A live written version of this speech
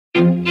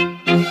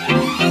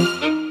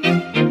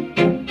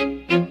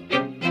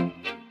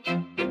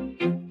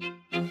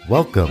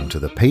Welcome to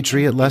the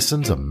Patriot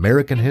Lessons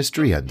American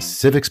History and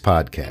Civics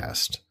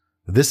Podcast.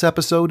 This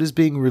episode is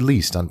being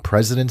released on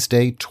President's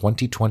Day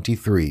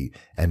 2023,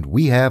 and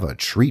we have a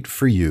treat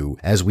for you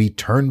as we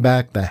turn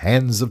back the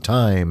hands of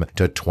time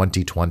to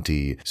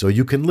 2020 so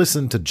you can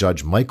listen to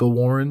Judge Michael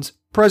Warren's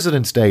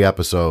President's Day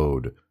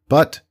episode.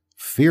 But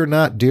fear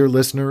not, dear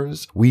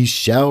listeners, we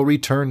shall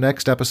return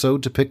next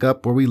episode to pick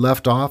up where we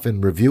left off in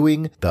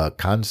reviewing the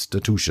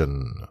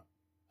Constitution.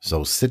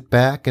 So sit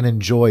back and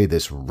enjoy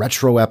this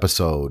retro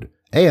episode.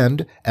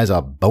 And, as a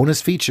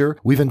bonus feature,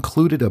 we've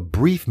included a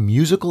brief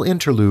musical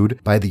interlude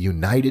by the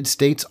United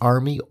States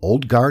Army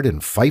Old Guard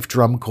and Fife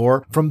Drum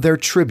Corps from their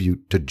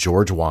tribute to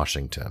George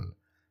Washington.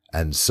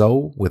 And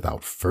so,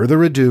 without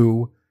further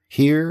ado,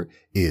 here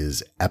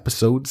is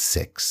Episode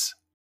 6.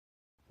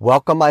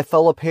 Welcome, my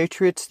fellow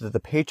patriots, to the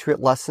Patriot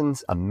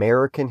Lessons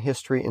American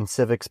History and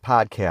Civics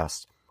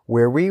Podcast,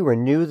 where we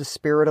renew the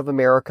spirit of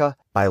America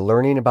by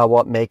learning about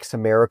what makes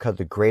America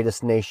the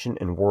greatest nation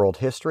in world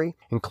history,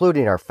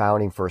 including our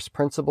founding first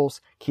principles,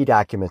 key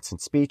documents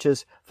and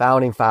speeches,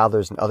 founding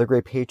fathers and other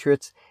great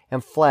patriots,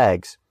 and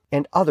flags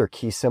and other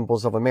key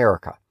symbols of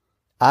America.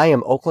 I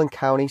am Oakland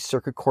County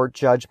Circuit Court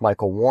Judge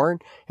Michael Warren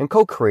and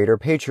co-creator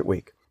of Patriot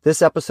Week.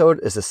 This episode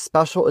is a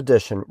special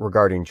edition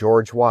regarding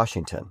George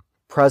Washington.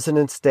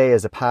 President's Day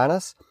is upon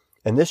us,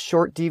 and this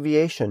short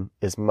deviation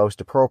is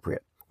most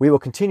appropriate. We will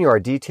continue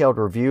our detailed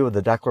review of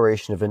the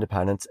Declaration of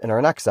Independence in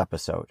our next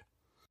episode.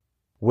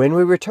 When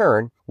we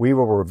return, we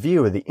will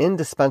review the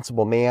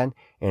indispensable man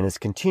and his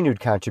continued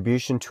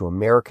contribution to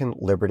American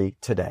liberty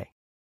today.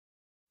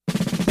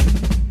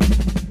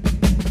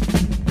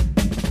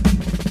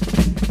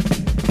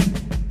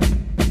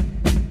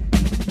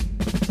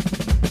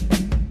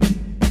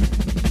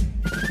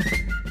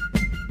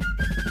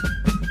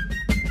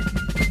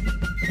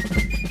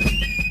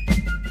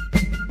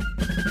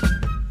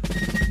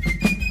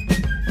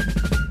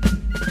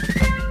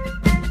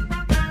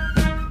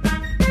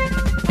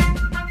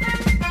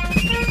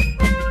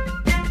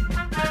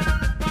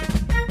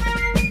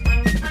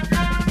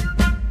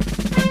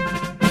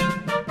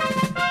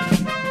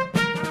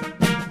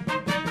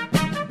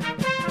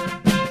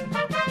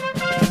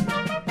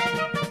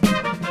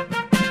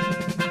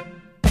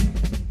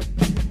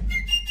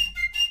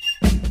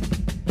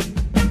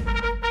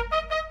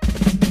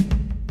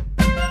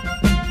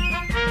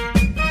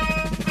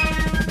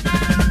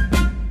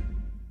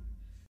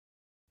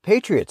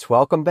 Patriots,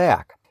 welcome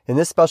back. In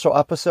this special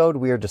episode,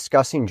 we are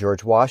discussing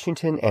George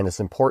Washington and his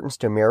importance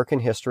to American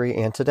history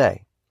and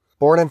today.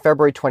 Born on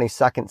February 22,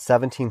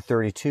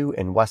 1732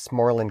 in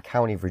Westmoreland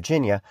County,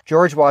 Virginia,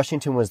 George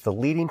Washington was the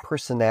leading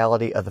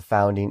personality of the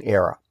founding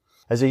era.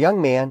 As a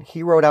young man,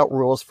 he wrote out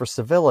rules for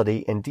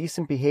civility and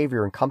decent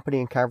behavior in company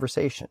and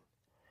conversation.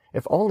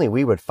 If only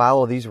we would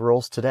follow these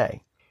rules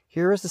today.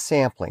 Here is a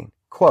sampling.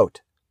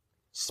 Quote,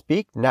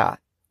 "Speak not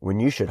when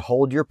you should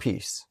hold your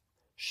peace.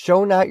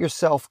 Show not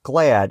yourself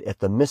glad at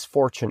the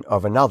misfortune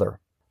of another,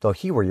 though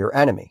he were your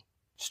enemy.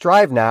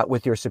 Strive not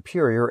with your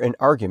superior in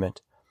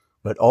argument,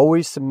 but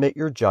always submit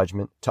your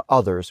judgment to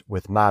others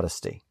with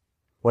modesty.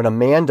 When a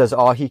man does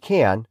all he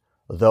can,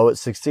 though it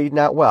succeed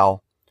not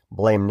well,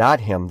 blame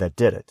not him that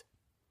did it.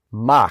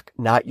 Mock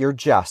not your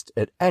jest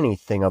at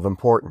anything of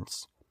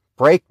importance.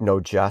 Break no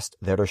jest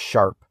that are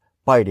sharp,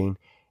 biting,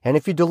 and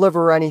if you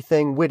deliver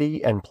anything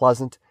witty and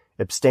pleasant,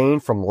 abstain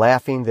from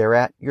laughing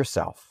thereat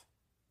yourself.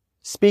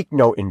 Speak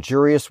no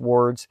injurious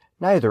words,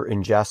 neither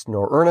in jest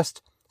nor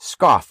earnest.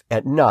 Scoff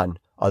at none,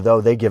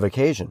 although they give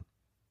occasion.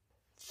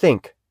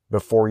 Think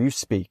before you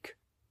speak.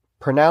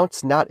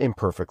 Pronounce not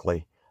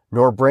imperfectly,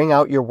 nor bring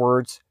out your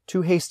words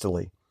too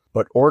hastily,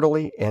 but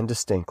orderly and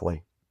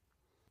distinctly.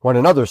 When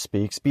another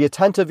speaks, be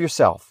attentive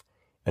yourself,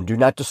 and do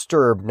not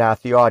disturb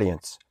not the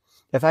audience.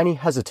 If any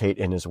hesitate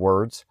in his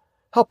words,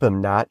 help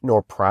him not,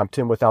 nor prompt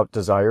him without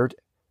desired.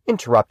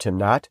 Interrupt him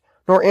not,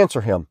 nor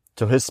answer him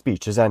till his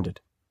speech is ended.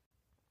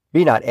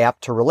 Be not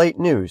apt to relate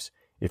news,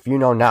 if you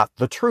know not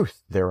the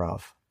truth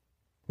thereof.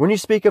 When you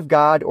speak of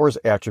God or his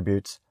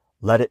attributes,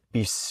 let it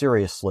be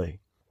seriously.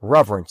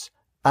 Reverence,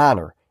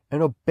 honor,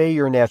 and obey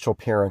your natural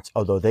parents,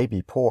 although they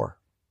be poor.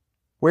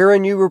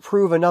 Wherein you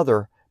reprove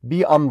another,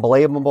 be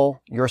unblameable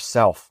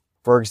yourself,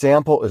 for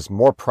example is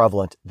more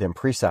prevalent than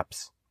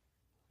precepts.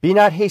 Be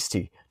not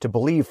hasty to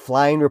believe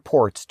flying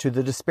reports to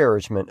the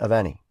disparagement of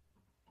any.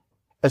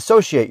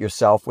 Associate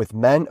yourself with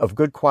men of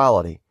good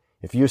quality,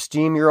 if you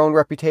esteem your own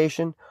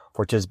reputation,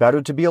 for 'tis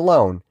better to be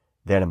alone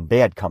than in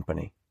bad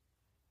company.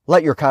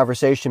 Let your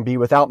conversation be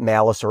without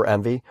malice or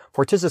envy,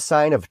 for 'tis a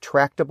sign of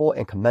tractable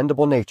and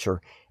commendable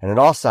nature, and in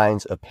all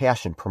signs of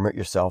passion permit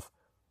yourself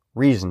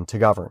reason to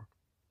govern.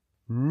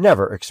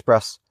 Never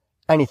express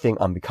anything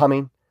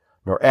unbecoming,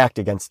 nor act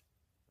against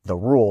the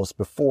rules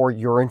before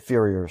your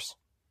inferiors.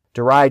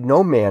 Deride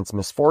no man's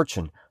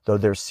misfortune, though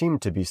there seem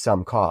to be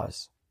some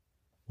cause.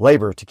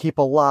 Labor to keep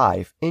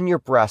alive in your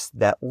breast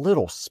that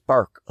little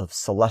spark of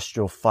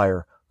celestial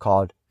fire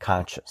called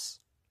conscience."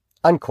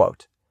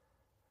 Unquote.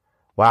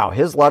 Wow,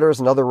 his letters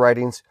and other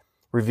writings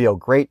reveal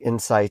great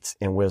insights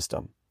and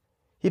wisdom.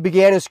 He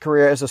began his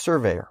career as a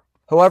surveyor,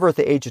 However, at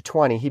the age of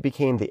 20, he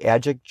became the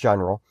adjutant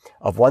general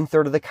of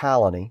 1/3 of the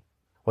colony,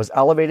 was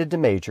elevated to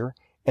major,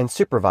 and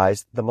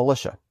supervised the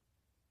militia.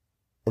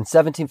 In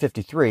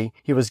 1753,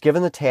 he was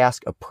given the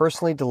task of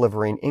personally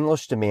delivering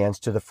English demands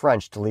to the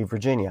French to leave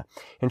Virginia,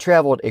 and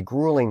traveled a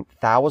grueling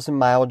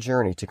 1,000-mile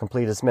journey to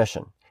complete his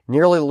mission,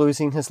 nearly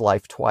losing his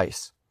life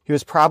twice. He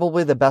was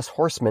probably the best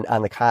horseman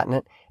on the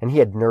continent, and he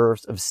had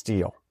nerves of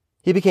steel.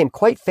 He became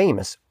quite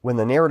famous when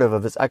the narrative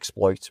of his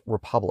exploits were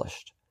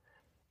published.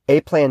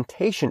 A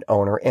plantation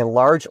owner and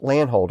large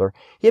landholder,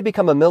 he had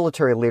become a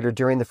military leader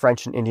during the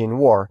French and Indian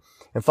War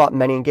and fought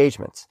many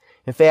engagements.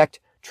 In fact,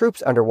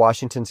 troops under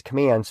Washington's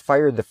commands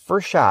fired the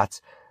first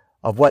shots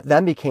of what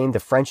then became the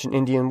French and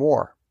Indian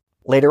War.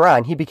 Later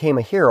on, he became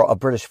a hero of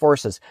British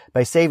forces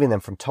by saving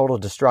them from total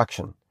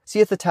destruction.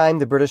 See, at the time,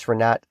 the British were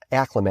not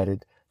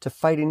acclimated to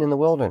fighting in the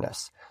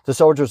wilderness. The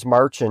soldiers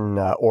marched in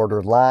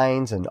ordered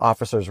lines, and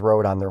officers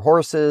rode on their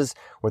horses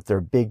with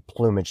their big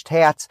plumaged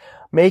hats,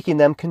 making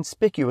them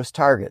conspicuous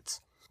targets.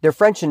 Their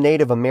French and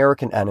Native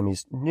American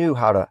enemies knew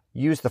how to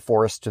use the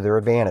forest to their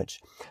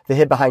advantage. They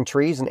hid behind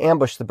trees and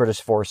ambushed the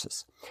British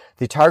forces.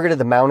 They targeted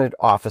the mounted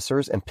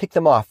officers and picked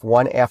them off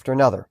one after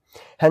another.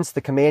 Hence,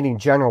 the commanding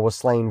general was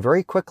slain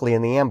very quickly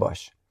in the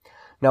ambush.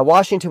 Now,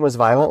 Washington was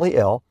violently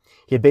ill.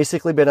 He had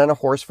basically been on a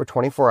horse for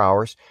 24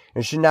 hours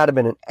and should not have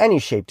been in any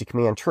shape to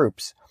command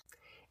troops.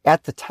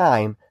 At the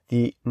time,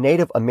 the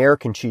Native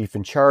American chief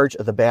in charge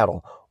of the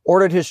battle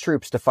ordered his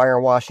troops to fire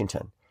on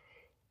Washington.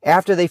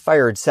 After they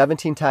fired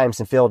 17 times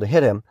and failed to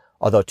hit him,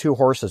 although 2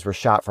 horses were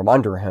shot from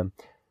under him,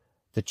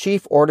 the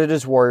chief ordered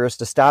his warriors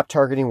to stop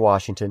targeting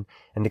Washington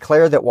and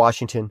declared that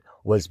Washington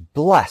was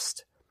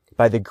blessed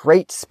by the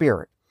Great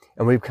Spirit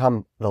and would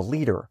become the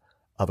leader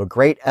of a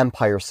great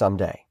empire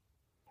someday.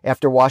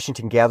 After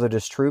Washington gathered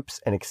his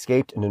troops and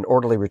escaped in an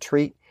orderly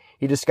retreat,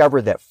 he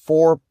discovered that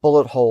 4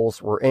 bullet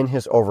holes were in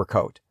his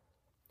overcoat,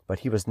 but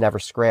he was never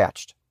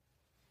scratched.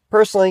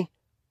 Personally,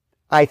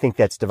 I think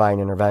that's divine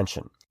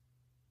intervention.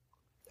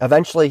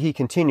 Eventually, he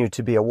continued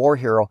to be a war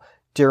hero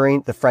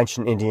during the French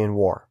and Indian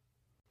War.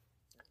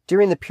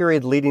 During the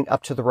period leading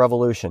up to the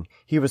Revolution,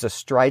 he was a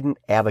strident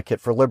advocate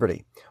for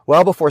liberty.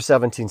 Well before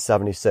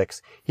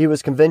 1776, he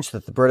was convinced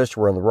that the British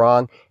were in the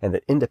wrong and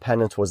that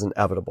independence was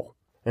inevitable.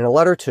 In a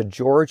letter to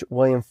George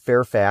William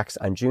Fairfax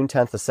on June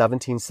 10th of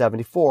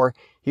 1774,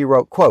 he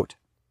wrote, quote,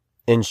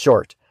 "In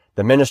short,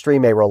 the ministry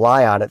may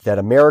rely on it that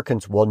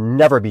Americans will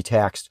never be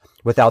taxed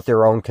without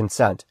their own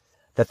consent,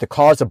 that the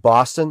cause of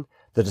Boston,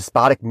 the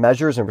despotic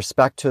measures in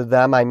respect to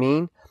them,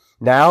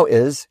 now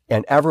is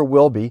and ever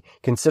will be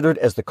considered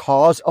as the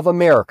cause of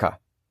America,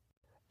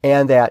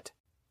 and that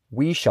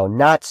we shall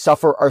not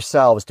suffer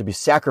ourselves to be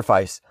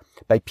sacrificed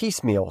by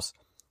piecemeals,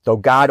 though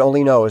God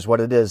only knows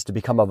what it is to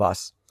become of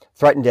us,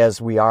 threatened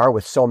as we are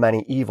with so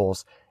many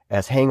evils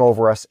as hang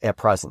over us at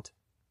present."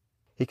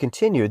 He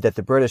continued that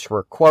the British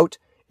were, quote,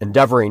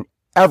 "endeavoring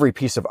every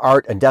piece of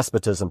art and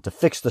despotism to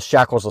fix the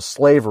shackles of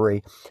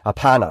slavery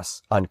upon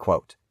us,"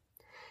 unquote.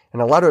 In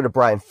a letter to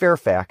Brian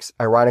Fairfax,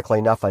 ironically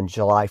enough on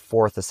July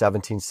 4th of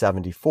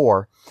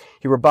 1774,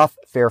 he rebuffed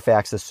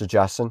Fairfax's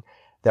suggestion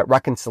that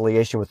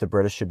reconciliation with the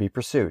British should be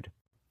pursued.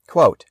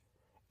 Quote,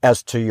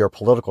 "As to your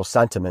political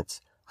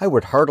sentiments, I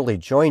would heartily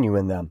join you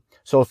in them,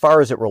 so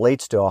far as it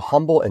relates to a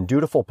humble and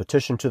dutiful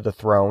petition to the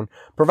throne,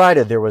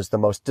 provided there was the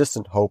most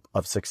distant hope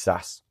of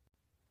success.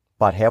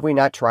 But have we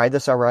not tried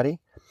this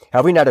already?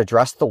 Have we not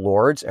addressed the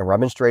Lords and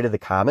remonstrated the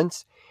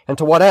Commons? And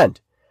to what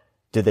end?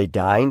 Did they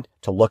deign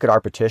to look at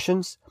our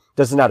petitions?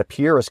 Does it not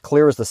appear as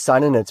clear as the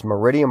sun in its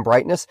meridian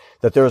brightness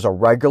that there is a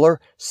regular,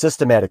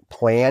 systematic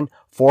plan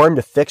formed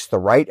to fix the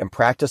right and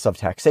practice of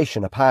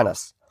taxation upon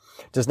us?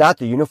 Does not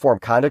the uniform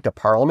conduct of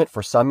Parliament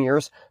for some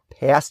years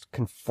past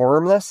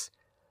confirm this?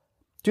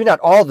 Do not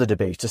all the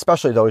debates,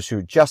 especially those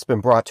who just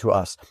been brought to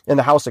us in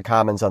the House of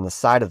Commons on the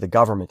side of the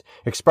government,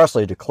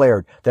 expressly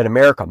declared that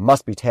America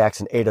must be taxed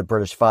in aid of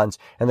British funds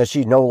and that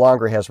she no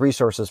longer has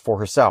resources for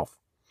herself?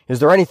 Is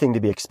there anything to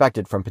be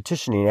expected from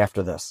petitioning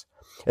after this?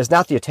 Is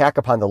not the attack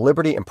upon the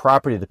liberty and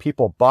property of the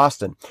people of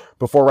Boston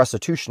before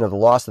restitution of the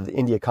loss of the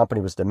India Company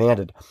was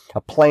demanded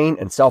a plain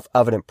and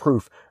self-evident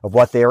proof of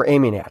what they are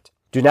aiming at?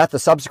 Do not the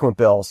subsequent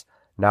bills,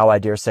 now I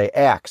dare say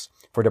acts,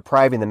 for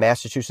depriving the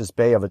Massachusetts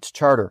Bay of its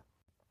charter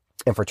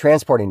and for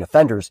transporting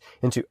offenders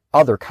into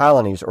other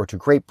colonies or to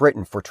Great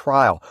Britain for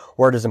trial,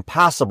 where it is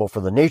impossible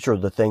for the nature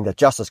of the thing that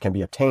justice can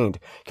be obtained,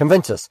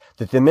 convince us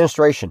that the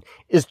administration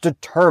is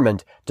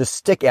determined to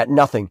stick at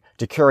nothing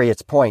to carry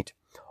its point?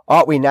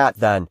 Ought we not,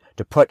 then,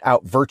 to put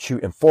out virtue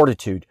and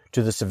fortitude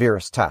to the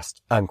severest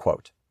test?"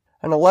 Unquote.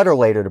 In a letter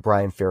later to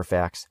Brian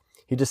Fairfax,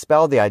 he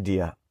dispelled the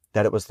idea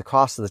that it was the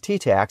cost of the tea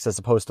tax as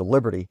opposed to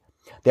liberty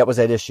that was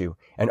at issue,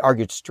 and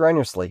argued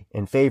strenuously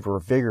in favor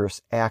of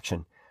vigorous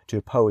action to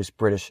oppose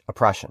British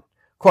oppression.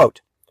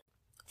 Quote,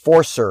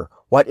 "For, sir,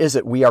 what is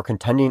it we are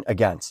contending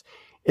against?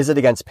 Is it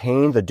against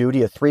paying the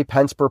duty of 3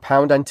 pence per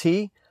pound on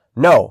tea?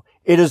 No,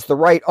 it is the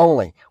right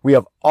only. We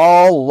have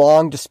all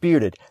long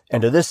disputed,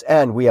 and to this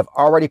end we have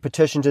already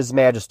petitioned His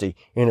Majesty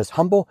in as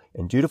humble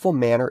and dutiful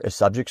manner as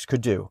subjects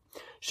could do.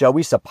 Shall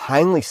we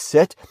supinely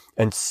sit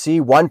and see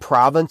one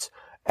province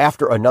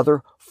after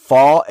another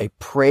fall a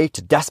prey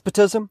to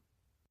despotism?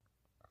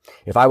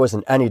 If I was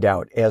in any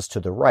doubt as to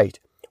the right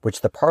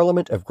which the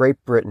Parliament of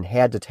Great Britain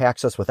had to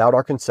tax us without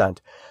our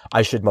consent,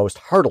 I should most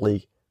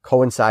heartily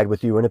coincide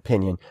with you in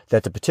opinion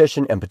that the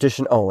petition and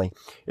petition only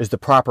is the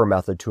proper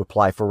method to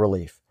apply for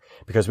relief,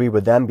 because we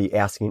would then be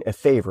asking a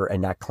favor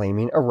and not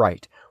claiming a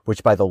right,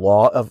 which by the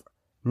law of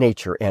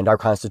nature and our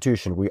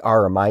Constitution we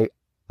are, in my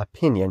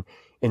opinion,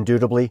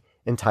 indubitably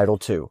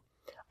entitled to.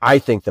 I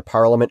think the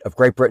Parliament of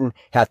Great Britain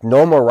hath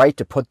no more right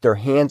to put their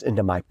hands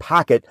into my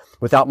pocket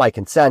without my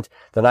consent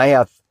than I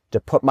have to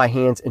put my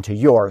hands into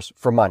yours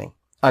for money."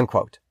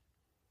 Unquote.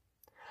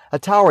 A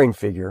towering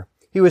figure,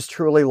 he was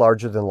truly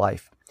larger than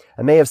life.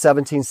 In May of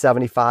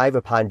 1775,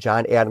 upon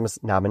John Adams'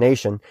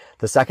 nomination,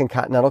 the Second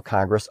Continental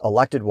Congress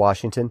elected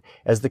Washington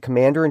as the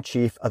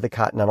commander-in-chief of the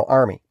Continental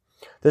Army.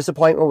 This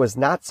appointment was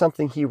not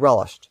something he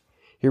relished.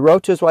 He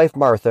wrote to his wife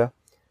Martha,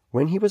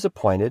 when he was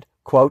appointed,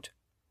 quote,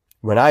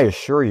 "When I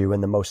assure you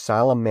in the most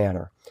solemn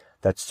manner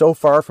that so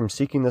far from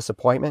seeking this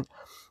appointment,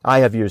 I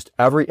have used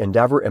every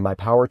endeavor in my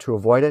power to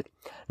avoid it,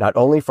 not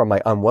only from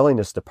my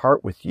unwillingness to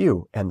part with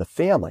you and the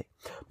family,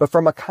 but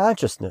from a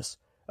consciousness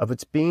of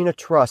its being a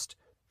trust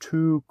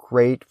too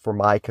great for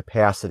my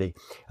capacity,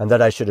 and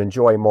that I should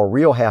enjoy more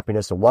real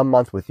happiness in 1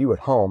 month with you at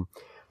home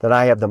than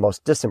I have the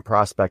most distant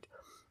prospect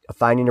of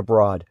finding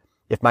abroad,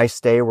 if my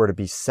stay were to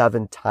be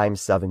 7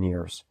 times 7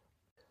 years.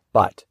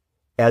 But,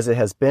 as it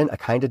has been a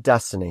kind of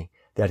destiny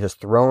that has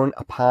thrown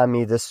upon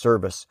me this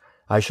service,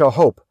 I shall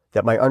hope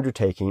that my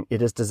undertaking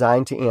it is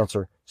designed to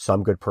answer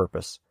some good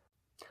purpose.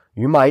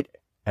 You might,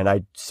 and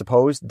I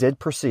suppose did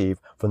perceive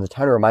from the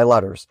tenor of my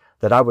letters,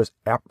 that I was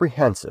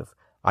apprehensive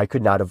I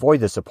could not avoid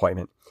this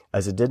appointment,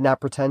 as it did not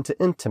pretend to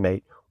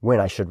intimate when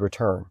I should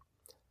return.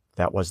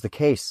 That was the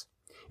case.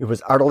 It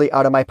was utterly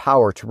out of my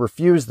power to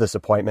refuse this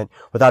appointment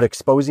without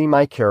exposing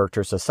my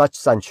character to such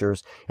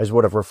censures as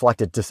would have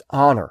reflected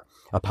dishonor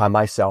upon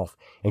myself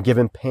and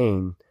given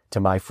pain to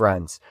my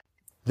friends.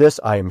 This,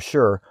 I am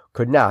sure,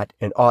 could not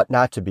and ought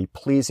not to be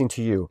pleasing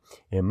to you.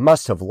 It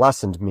must have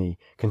lessened me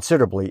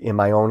considerably in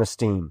my own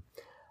esteem.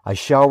 I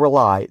shall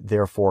rely,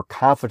 therefore,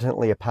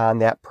 confidently upon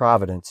that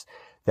providence,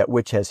 that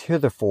which has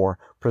hitherto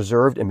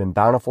preserved and been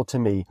bountiful to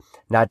me,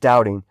 not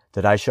doubting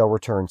that I shall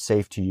return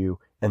safe to you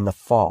in the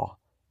fall."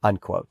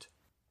 Unquote.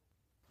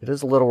 It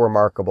is a little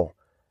remarkable.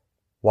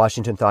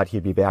 Washington thought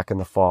he'd be back in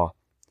the fall.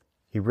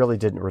 He really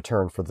didn't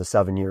return for the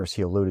 7 years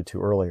he alluded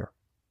to earlier.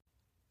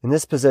 In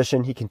this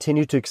position, he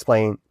continued to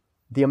explain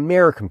the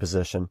American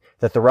position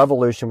that the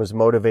revolution was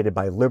motivated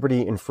by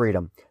liberty and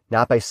freedom,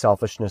 not by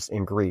selfishness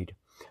and greed.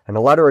 In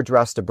a letter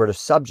addressed to British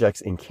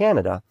subjects in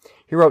Canada,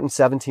 he wrote in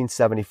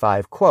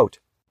 1775, quote,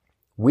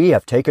 "We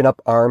have taken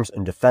up arms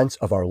in defense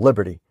of our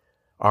liberty,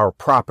 our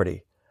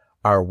property,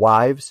 our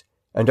wives,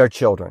 and our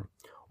children.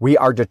 We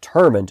are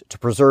determined to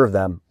preserve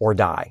them or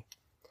die.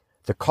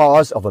 The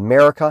cause of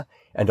America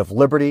and of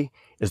liberty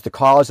is the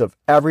cause of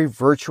every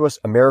virtuous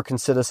American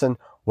citizen,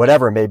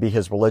 whatever may be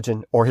his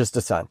religion or his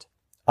descent."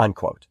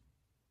 Unquote.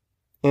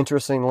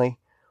 Interestingly,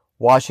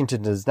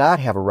 Washington does not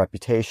have a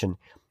reputation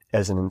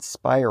as an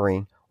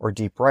inspiring or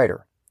deep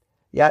writer.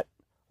 Yet,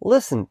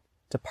 listen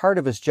to part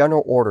of his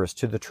general orders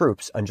to the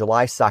troops on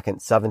July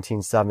 2nd,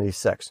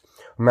 1776.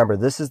 Remember,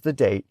 this is the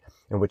date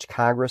in which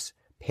Congress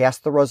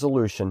passed the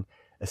resolution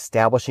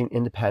establishing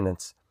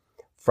independence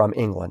from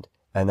England,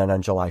 and then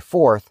on July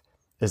 4th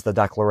is the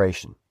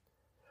Declaration.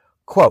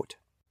 Quote,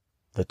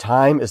 "The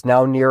time is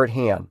now near at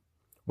hand,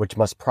 which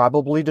must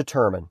probably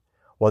determine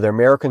whether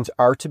Americans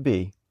are to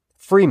be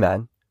free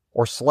men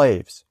or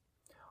slaves,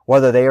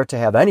 whether they are to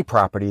have any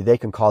property they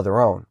can call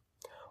their own,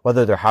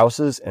 whether their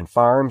houses and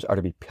farms are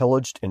to be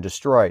pillaged and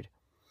destroyed,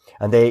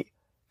 and they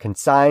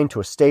consigned to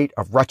a state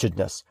of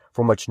wretchedness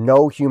from which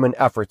no human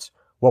efforts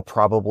will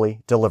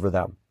probably deliver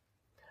them.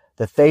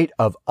 The fate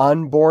of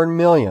unborn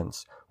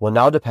millions will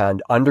now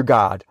depend, under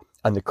God,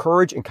 on the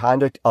courage and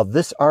conduct of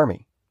this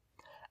army.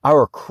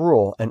 Our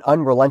cruel and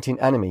unrelenting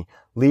enemy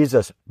leaves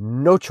us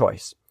no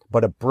choice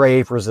but a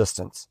brave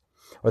resistance,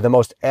 or the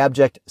most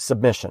abject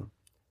submission.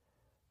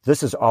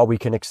 This is all we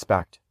can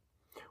expect.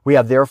 We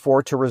have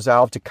therefore to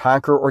resolve to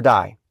conquer or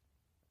die.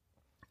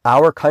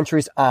 Our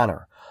country's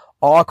honor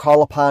all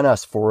call upon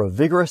us for a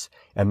vigorous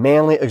and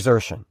manly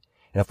exertion,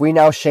 and if we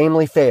now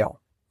shamefully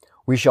fail,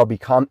 we shall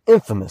become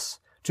infamous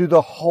to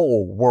the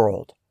whole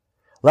world.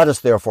 Let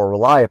us therefore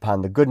rely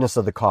upon the goodness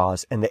of the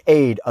cause and the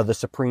aid of the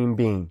Supreme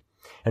Being,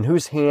 in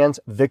whose hands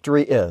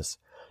victory is,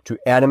 to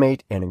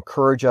animate and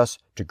encourage us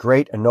to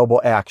great and noble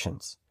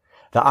actions.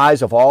 The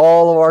eyes of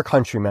all of our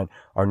countrymen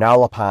are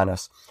now upon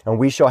us, and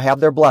we shall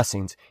have their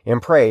blessings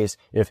and praise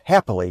if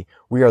happily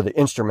we are the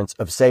instruments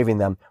of saving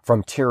them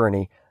from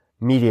tyranny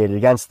mediated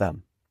against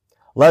them.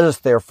 Let us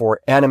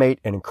therefore animate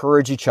and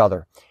encourage each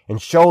other,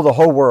 and show the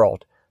whole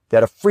world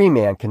that a free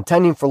man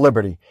contending for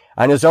liberty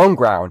on his own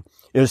ground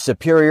is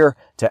superior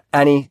to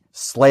any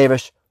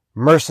slavish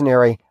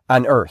mercenary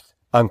on earth."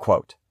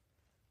 Unquote.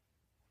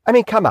 I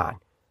mean, come on.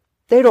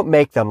 They don't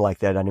make them like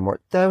that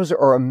anymore. Those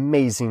are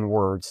amazing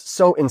words,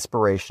 so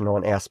inspirational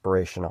and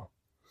aspirational.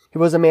 He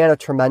was a man of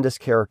tremendous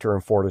character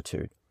and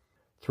fortitude.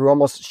 Through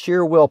almost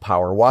sheer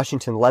willpower,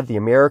 Washington led the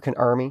American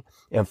army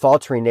and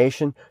faltering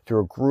nation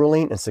through a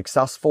grueling and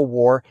successful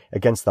war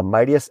against the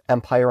mightiest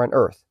empire on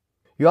earth.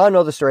 You all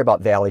know the story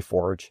about Valley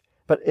Forge,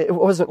 but it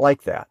wasn't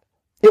like that.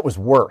 It was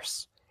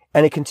worse.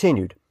 And it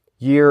continued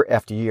year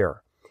after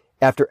year.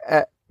 After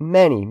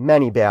many,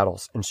 many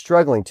battles and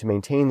struggling to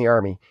maintain the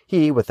army,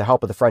 he, with the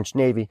help of the French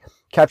Navy,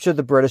 captured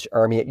the British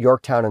army at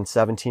Yorktown in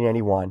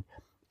 1781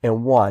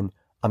 and won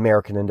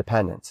American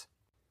independence.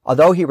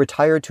 Although he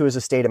retired to his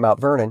estate at Mount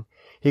Vernon,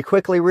 he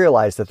quickly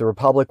realized that the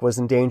Republic was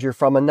in danger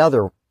from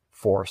another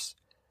force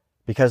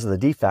because of the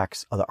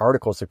defects of the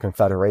Articles of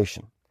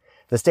Confederation.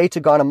 The states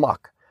had gone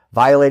amok,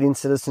 violating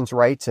citizens'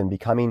 rights and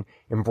becoming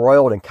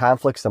embroiled in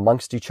conflicts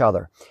amongst each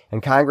other,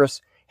 and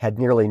Congress had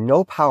nearly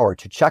no power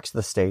to check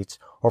the states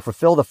or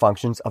fulfill the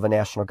functions of a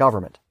national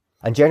government.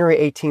 On January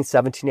 18,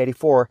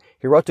 1784,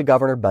 he wrote to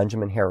Governor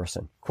Benjamin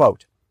Harrison,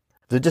 quote,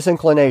 "The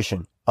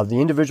disinclination of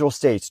the individual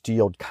states to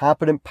yield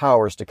competent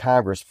powers to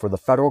Congress for the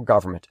federal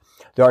government,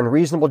 the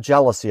unreasonable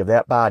jealousy of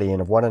that body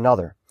and of one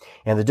another,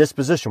 and the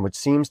disposition which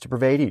seems to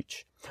pervade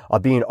each,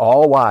 of being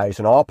all wise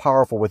and all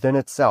powerful within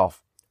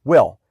itself,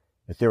 will,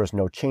 if there is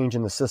no change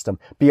in the system,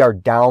 be our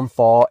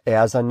downfall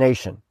as a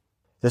nation.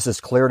 This is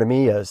clear to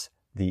me as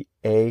the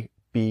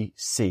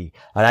ABC,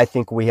 and I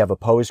think we have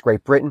opposed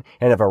Great Britain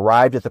and have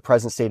arrived at the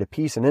present state of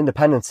peace and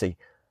independency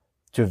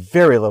to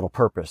very little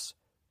purpose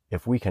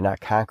if we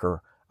cannot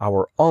conquer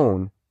our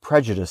own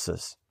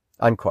prejudices."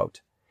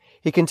 Unquote.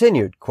 He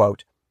continued,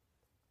 quote,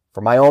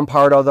 "For my own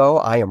part, although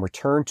I am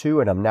returned to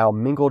and am now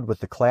mingled with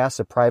the class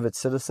of private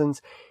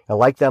citizens, and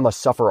like them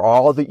must suffer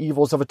all the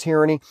evils of a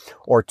tyranny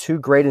or too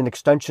great an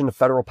extension of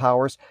federal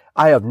powers,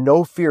 I have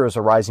no fears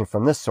arising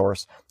from this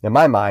source in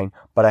my mind,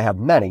 but I have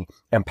many,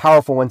 and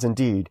powerful ones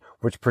indeed,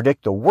 which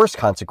predict the worst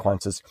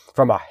consequences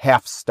from a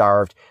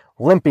half-starved,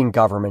 limping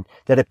government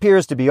that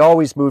appears to be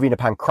always moving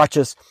upon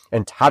crutches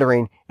and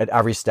tottering at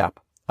every step."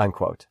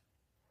 Unquote.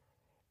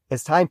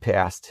 As time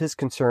passed, his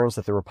concerns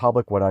that the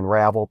Republic would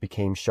unravel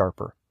became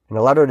sharper. In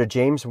a letter to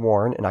James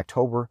Warren in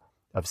October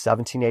of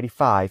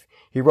 1785,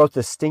 he wrote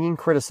this stinging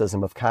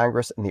criticism of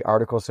Congress and the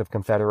Articles of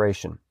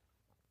Confederation.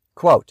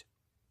 Quote,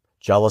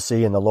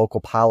 "Jealousy and the local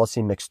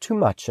policy mix too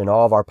much in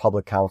all of our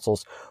public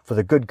councils for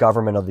the good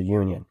government of the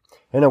Union.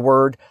 In a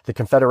word, the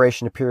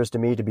Confederation appears to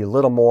me to be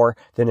little more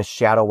than a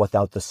shadow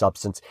without the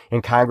substance,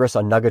 and Congress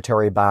a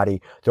nugatory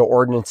body, their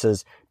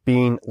ordinances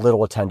being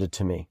little attended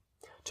to me.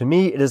 To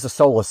me, it is a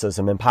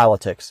solecism in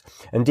politics.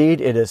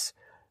 Indeed, it is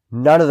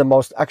none of the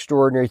most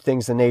extraordinary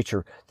things in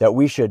nature that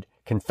we should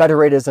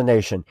confederate as a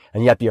nation,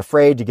 and yet be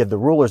afraid to give the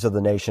rulers of the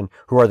nation,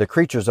 who are the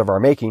creatures of our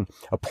making,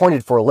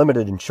 appointed for a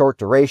limited and short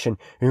duration,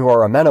 and who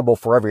are amenable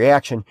for every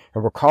action,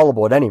 and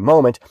recallable at any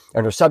moment,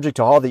 and are subject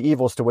to all the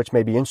evils to which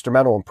may be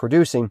instrumental in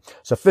producing,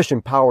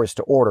 sufficient powers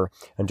to order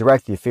and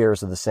direct the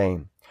affairs of the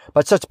same.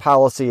 But such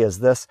policy as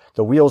this,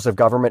 the wheels of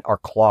government are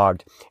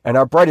clogged, and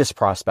our brightest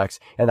prospects,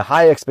 and the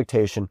high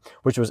expectation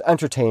which was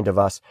entertained of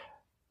us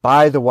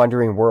by the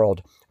wondering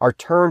world, are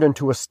turned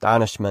into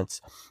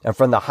astonishments, and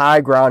from the high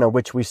ground on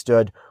which we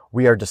stood,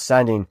 we are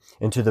descending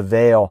into the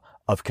vale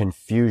of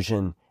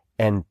confusion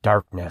and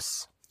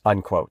darkness."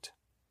 Unquote.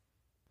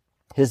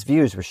 His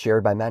views were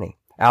shared by many.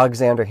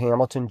 Alexander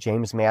Hamilton,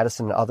 James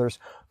Madison, and others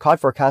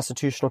called for a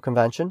constitutional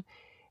convention,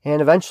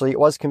 and eventually it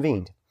was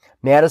convened.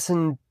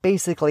 Madison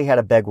basically had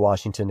to beg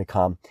Washington to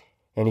come,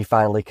 and he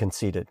finally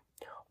conceded.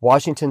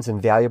 Washington's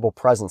invaluable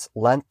presence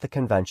lent the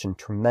convention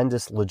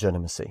tremendous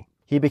legitimacy.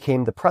 He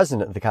became the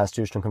president of the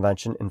Constitutional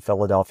Convention in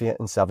Philadelphia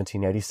in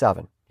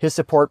 1787. His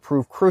support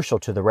proved crucial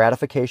to the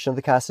ratification of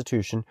the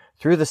Constitution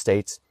through the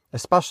states,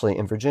 especially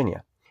in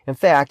Virginia. In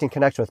fact, in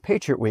connection with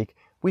Patriot Week,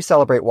 we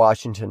celebrate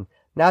Washington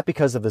not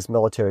because of his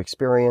military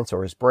experience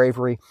or his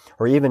bravery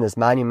or even his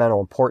monumental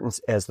importance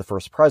as the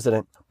first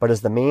president, but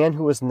as the man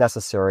who was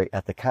necessary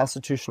at the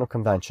Constitutional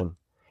Convention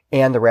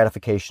and the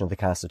ratification of the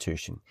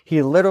Constitution.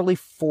 He literally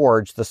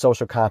forged the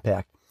social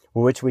compact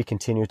with which we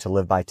continue to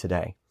live by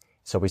today.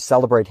 So we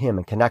celebrate him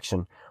in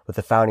connection with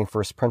the founding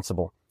first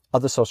principle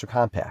of the social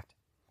compact.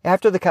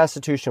 After the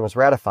Constitution was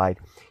ratified,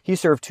 he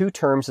served 2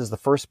 terms as the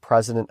first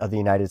president of the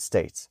United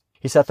States.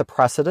 He set the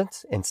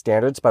precedents and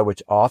standards by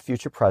which all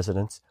future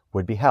presidents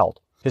would be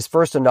held. His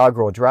first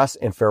inaugural address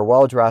and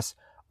farewell address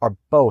are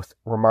both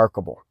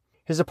remarkable.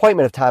 His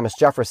appointment of Thomas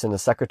Jefferson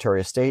as Secretary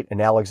of State and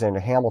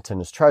Alexander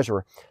Hamilton as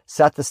Treasurer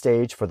set the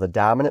stage for the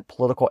dominant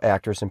political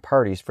actors and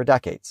parties for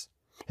decades.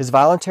 His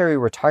voluntary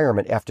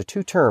retirement after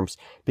 2 terms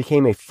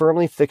became a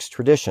firmly fixed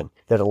tradition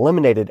that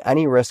eliminated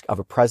any risk of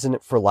a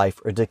president for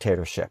life or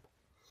dictatorship.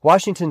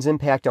 Washington's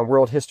impact on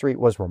world history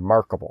was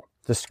remarkable.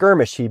 The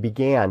skirmish he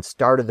began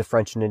started the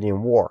French and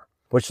Indian War,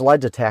 which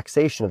led to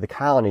taxation of the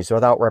colonies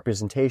without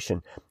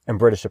representation and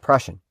British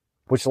oppression,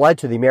 which led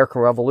to the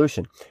American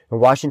Revolution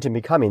and Washington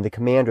becoming the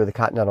commander of the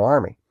Continental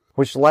Army,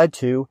 which led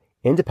to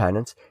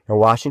independence and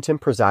Washington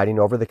presiding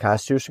over the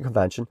Constitutional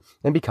Convention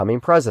and becoming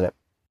president.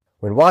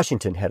 When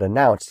Washington had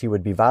announced he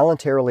would be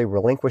voluntarily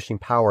relinquishing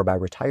power by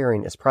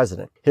retiring as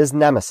president, his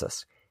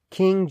nemesis,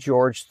 King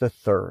George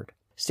III,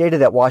 stated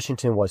that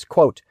Washington was,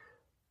 quote,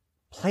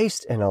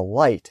 placed in a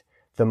light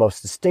the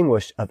most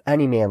distinguished of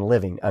any man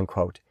living,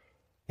 unquote,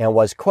 and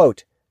was,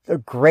 quote, the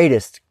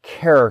greatest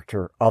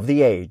character of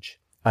the age,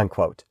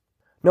 unquote.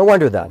 No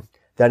wonder, then,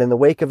 that in the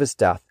wake of his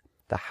death,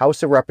 the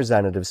House of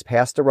Representatives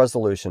passed a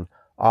resolution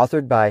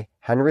authored by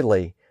Henry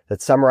Lee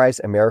that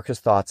summarized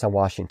America's thoughts on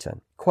Washington.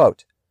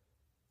 Quote,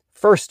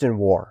 first in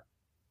war,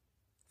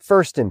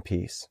 first in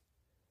peace,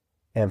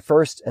 and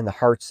first in the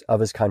hearts of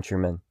his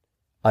countrymen,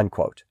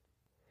 unquote.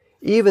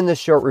 Even this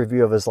short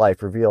review of his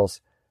life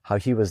reveals how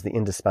he was the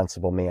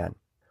indispensable man.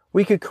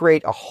 We could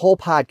create a whole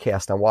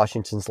podcast on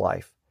Washington's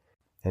life,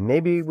 and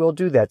maybe we'll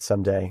do that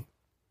someday,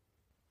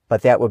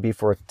 but that would be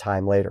for a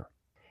time later.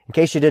 In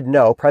case you didn't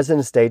know,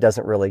 President's Day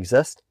doesn't really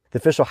exist. The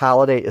official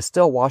holiday is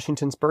still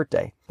Washington's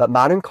birthday, but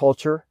modern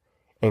culture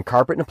and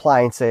carpet and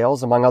appliance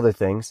sales, among other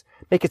things,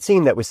 make it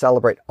seem that we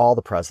celebrate all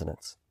the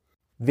presidents.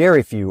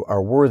 Very few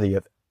are worthy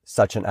of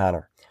such an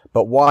honor,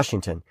 but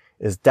Washington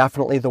is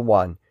definitely the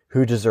one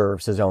who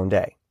deserves his own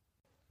day.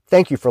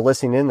 Thank you for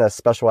listening in to this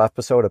special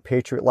episode of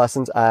Patriot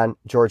Lessons on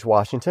George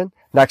Washington.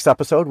 Next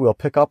episode, we'll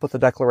pick up with the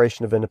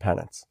Declaration of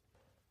Independence.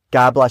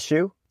 God bless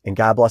you, and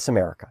God bless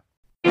America.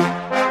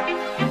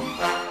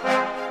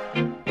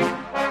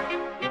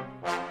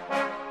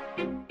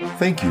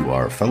 Thank you,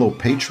 our fellow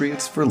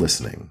patriots, for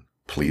listening.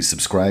 Please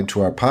subscribe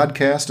to our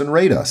podcast and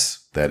rate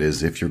us. That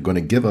is, if you're going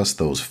to give us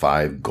those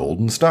 5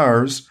 golden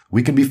stars.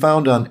 We can be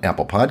found on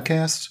Apple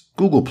Podcasts,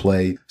 Google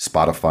Play,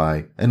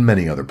 Spotify, and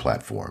many other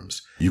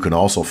platforms. You can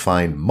also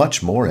find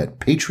much more at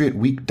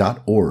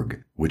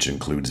patriotweek.org, which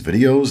includes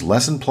videos,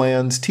 lesson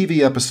plans, TV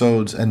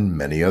episodes, and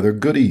many other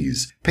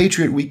goodies.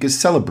 Patriot Week is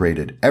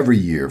celebrated every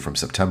year from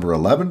September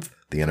 11th,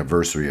 the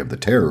anniversary of the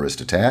terrorist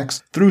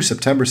attacks, through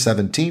September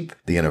 17th,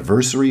 the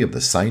anniversary of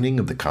the signing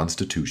of the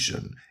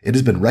Constitution. It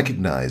has been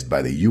recognized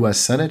by the U.S.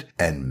 Senate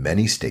and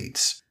many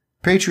states.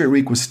 Patriot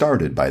Week was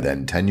started by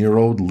then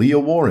 10-year-old Leah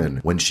Warren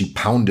when she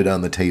pounded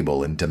on the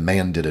table and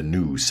demanded a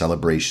new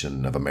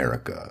celebration of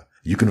America.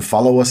 You can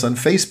follow us on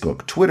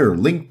Facebook, Twitter,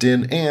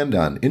 LinkedIn, and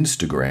on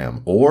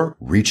Instagram, or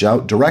reach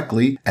out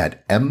directly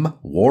at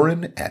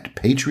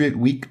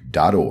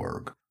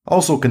mwarren@patriotweek.org.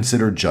 Also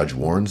consider Judge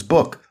Warren's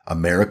book,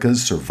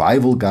 America's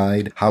Survival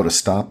Guide, How to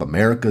Stop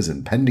America's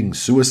Impending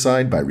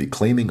Suicide by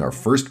Reclaiming Our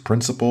First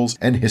Principles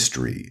and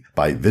History,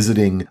 by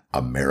visiting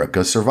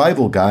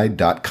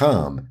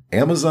americasurvivalguide.com,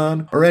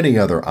 Amazon, or any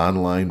other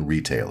online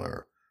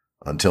retailer.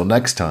 Until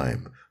next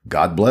time,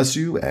 God bless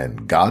you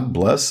and God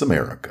bless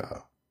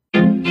America.